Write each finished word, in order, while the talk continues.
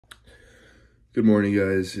Good morning,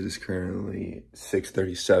 guys. It is currently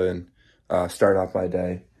 6:37. Starting off my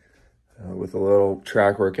day with a little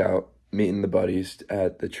track workout, meeting the buddies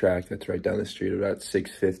at the track that's right down the street about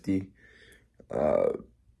 6:50. Uh,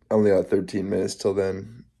 Only got 13 minutes till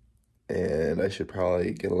then, and I should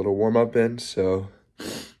probably get a little warm up in. So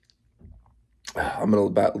I'm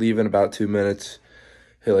gonna leave in about 2 minutes,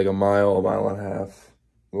 hit like a mile and a half,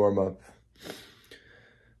 warm up,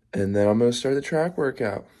 and then I'm gonna start the track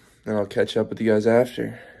workout. And I'll catch up with you guys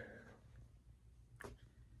after.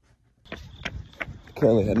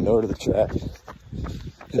 Currently heading over to the track,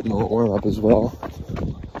 hitting a little warm up as well.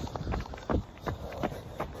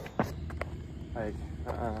 Like,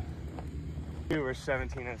 we were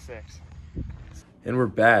 17:06. And we're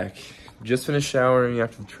back. Just finished showering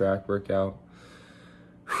after the track workout.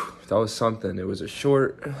 That was something. It was a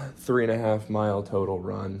short 3.5 mile total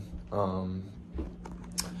run.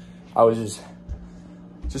 I was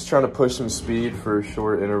just trying to push some speed for a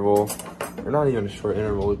short interval, or not even a short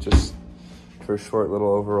interval, just for a short little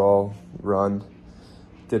overall run.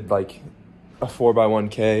 Did like a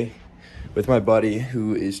 4x1K with my buddy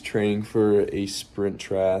who is training for a sprint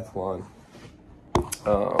triathlon.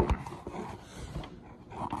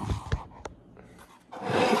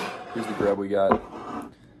 Here's the grub we got.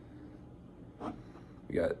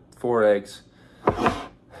 We got 4 eggs,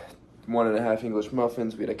 1.5 English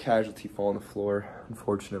muffins. We had a casualty fall on the floor,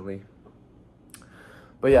 unfortunately.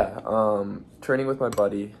 But yeah, training with my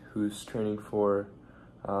buddy who's training for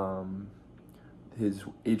his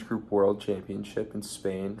age group world championship in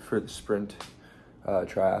Spain for the sprint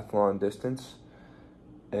triathlon distance.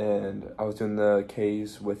 And I was doing the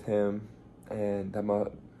Ks with him, and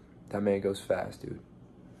that man goes fast, dude.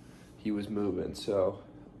 He was moving, so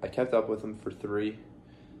I kept up with him for 3.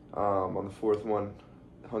 On the 4th one,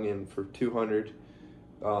 hung in for 200.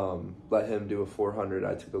 Let him do a 400.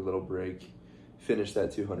 I took a little break, finished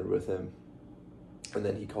that 200 with him, and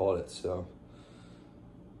then he called it. So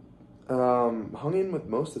hung in with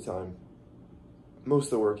most of the time. Most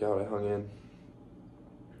of the workout I hung in,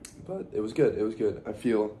 but it was good. It was good. I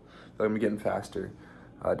feel like I'm getting faster.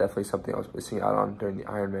 Definitely something I was missing out on during the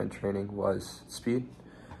Ironman training was speed.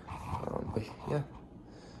 But yeah,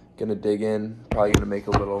 gonna dig in. Probably gonna make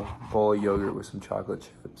a little bowl of yogurt with some chocolate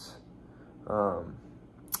chips.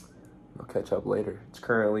 I'll catch up later. It's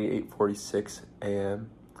currently 8:46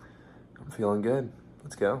 a.m. I'm feeling good.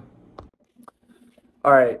 Let's go.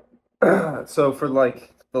 All right. So for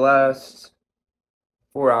like the last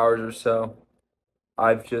 4 hours or so,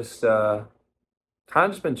 I've just kind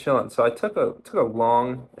of just been chilling. So I took a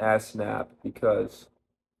long ass nap because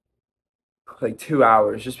like 2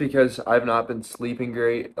 hours, just because I've not been sleeping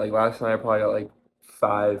great. Like last night I probably got like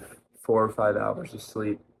 4 or 5 hours of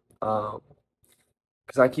sleep.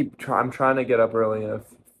 Because I'm trying to get up early and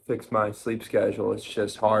fix my sleep schedule. It's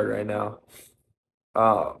just hard right now.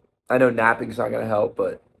 Uh, I know napping's not gonna help,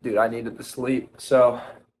 but dude, I needed the sleep. So,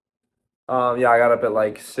 yeah, I got up at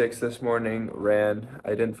like 6 this morning, ran. I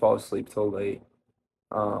didn't fall asleep till late.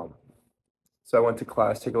 Um, so I went to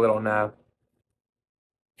class, took a little nap,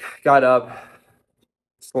 got up,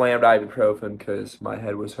 slammed ibuprofen because my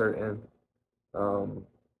head was hurting. Um,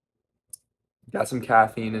 got some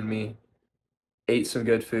caffeine in me, ate some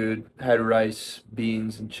good food, had rice,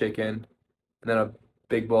 beans, and chicken, and then a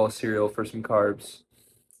big bowl of cereal for some carbs.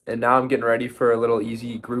 And now I'm getting ready for a little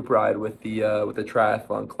easy group ride with the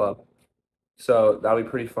triathlon club. So that'll be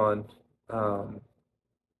pretty fun. Um,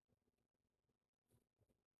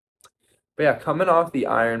 but yeah, coming off the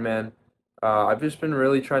Ironman, I've just been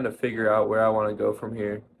really trying to figure out where I want to go from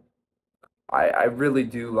here. I really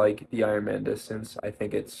do like the Ironman distance. I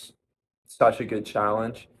think it's such a good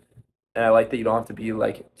challenge. And I like that you don't have to be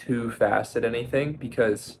like too fast at anything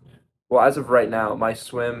because, well, as of right now, my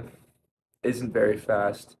swim isn't very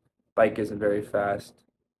fast, bike isn't very fast.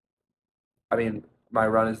 I mean, my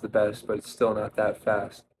run is the best, but it's still not that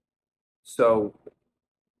fast. So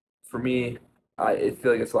for me, I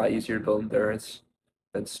feel like it's a lot easier to build endurance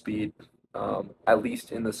than speed, at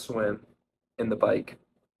least in the swim, in the bike.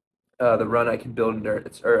 The run I can build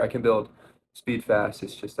endurance, or I can build speed fast.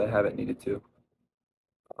 It's just I haven't needed to.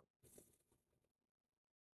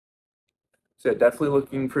 So yeah, definitely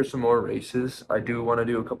looking for some more races. I do want to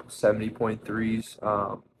do a couple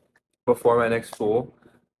 70.3s before my next full.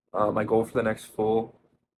 My goal for the next full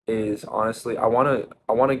is honestly I want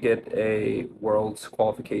to get a world's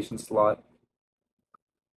qualification slot.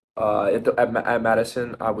 At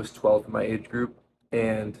Madison, I was 12th in my age group,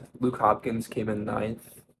 and Luke Hopkins came in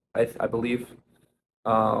ninth, I believe.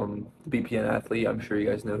 BPN athlete. I'm sure you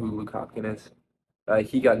guys know who Luke Hopkins is.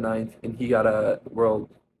 He got ninth, and he got a world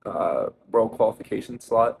qualification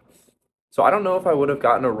slot. So I don't know if I would have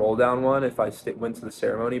gotten a roll down one if I went to the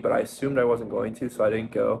ceremony, but I assumed I wasn't going to, so I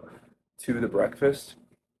didn't go to the breakfast.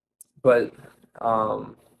 But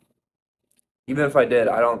um, even if I did,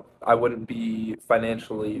 I wouldn't be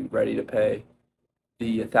financially ready to pay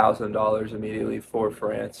the $1,000 immediately for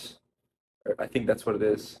France. Or I think that's what it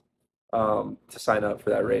is, to sign up for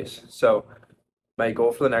that race. So my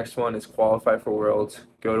goal for the next one is qualify for Worlds,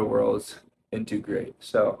 go to Worlds, and do great.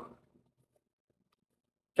 So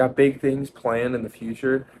got big things planned in the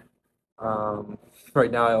future. Um, right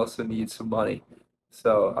now, I also need some money.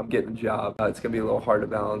 So I'm getting a job. It's gonna be a little hard to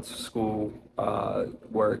balance school,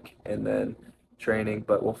 work, and then training,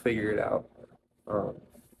 but we'll figure it out. Um,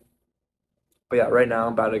 but yeah, right now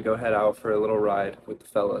I'm about to go head out for a little ride with the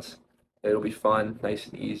fellas. It'll be fun, nice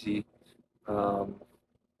and easy. Um,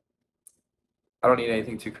 I don't need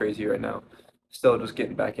anything too crazy right now. Still just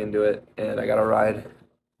getting back into it, and I gotta ride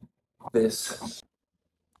this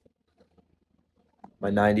my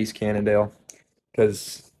 90s Cannondale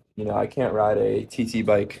because I can't ride a TT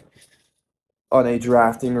bike on a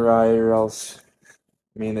drafting ride or else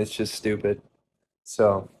it's just stupid.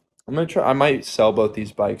 So I'm gonna try. I might sell both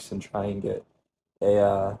these bikes and try and get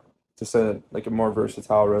a just a like a more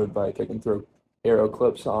versatile road bike I can throw aero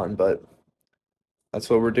clips on, but that's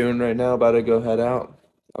what we're doing right now. About to go head out.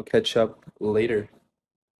 I'll catch up later.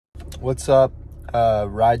 What's up?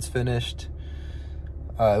 Ride's finished.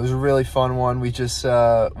 It was a really fun one.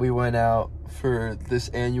 We went out for this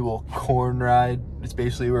annual corn ride. It's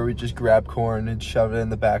basically where we just grab corn and shove it in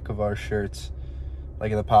the back of our shirts,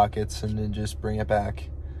 like in the pockets, and then just bring it back.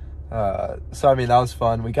 So I mean, that was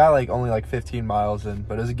fun. We got only 15 miles in,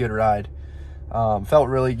 but it was a good ride. Felt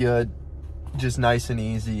really good, just nice and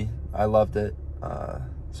easy. I loved it.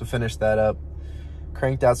 So finished that up,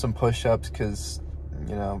 cranked out some push-ups because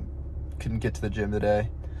couldn't get to the gym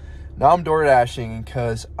today. Now I'm door dashing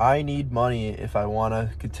because I need money if I want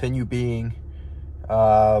to continue being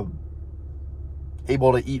able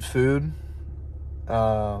to eat food,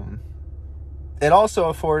 and also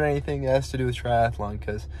afford anything that has to do with triathlon,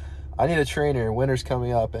 because I need a trainer. Winter's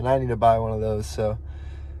coming up and I need to buy one of those. So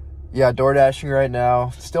yeah, door dashing right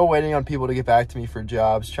now. Still waiting on people to get back to me for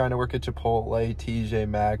jobs. Trying to work at Chipotle, TJ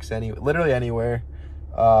Maxx, literally anywhere.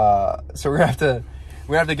 So we're gonna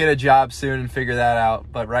have to get a job soon and figure that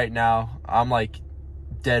out. But right now I'm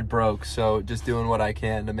dead broke, so just doing what I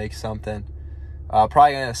can to make something.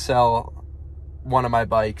 Probably gonna sell one of my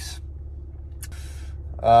bikes.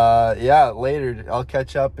 Yeah, later I'll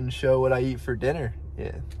catch up and show what I eat for dinner.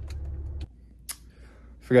 Yeah.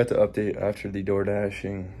 Forgot to update after the door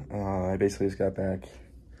dashing. I basically just got back,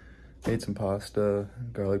 made some pasta,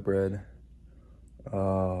 garlic bread,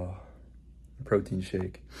 protein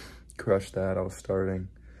shake, crushed that. I was starving.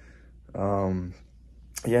 Yeah,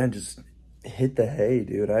 and just hit the hay,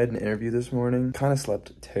 dude. I had an interview this morning. Kind of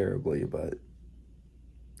slept terribly, but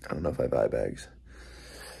I don't know if I have eye bags.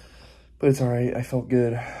 But it's all right. I felt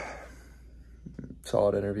good.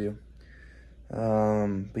 Solid interview.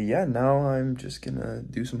 But yeah, now I'm just gonna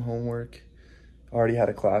do some homework. I already had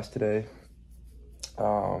a class today.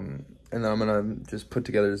 And then I'm gonna just put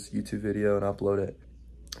together this YouTube video and upload it.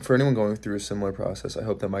 For anyone going through a similar process, I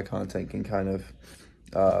hope that my content can kind of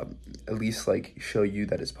at least show you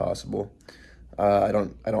that it's possible. I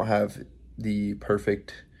don't have the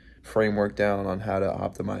perfect framework down on how to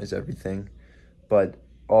optimize everything, but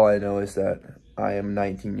all I know is that I am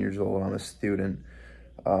 19 years old. I'm a student.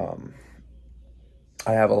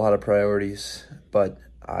 I have a lot of priorities, but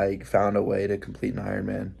I found a way to complete an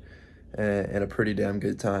Ironman in a pretty damn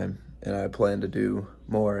good time, and I plan to do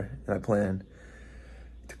more, and I plan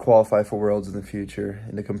to qualify for Worlds in the future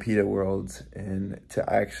and to compete at Worlds and to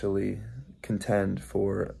actually contend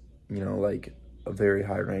for, a very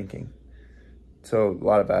high ranking. So a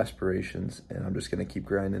lot of aspirations, and I'm just going to keep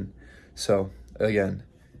grinding. So again,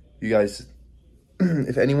 you guys,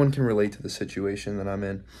 if anyone can relate to the situation that I'm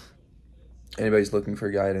in, anybody's looking for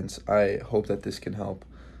guidance, I hope that this can help.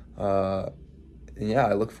 And yeah,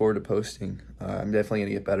 I look forward to posting. I'm definitely going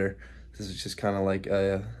to get better. This is just kind of like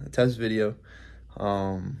a test video.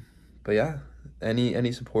 But yeah,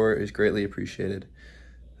 any support is greatly appreciated.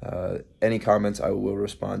 Any comments I will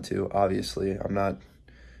respond to. Obviously, it's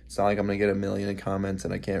not like I'm gonna get a million comments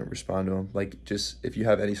and I can't respond to them. Just if you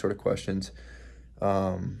have any sort of questions,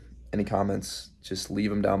 any comments, just leave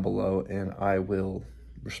them down below and I will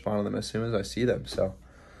respond to them as soon as I see them. So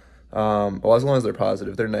well, as long as they're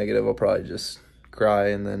positive. If they're negative, I'll probably just cry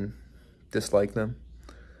and then dislike them.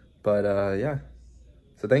 But yeah,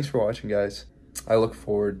 so thanks for watching, guys. I look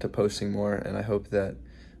forward to posting more, and I hope that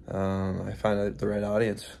I find the right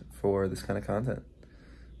audience for this kind of content.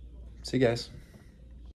 See you guys.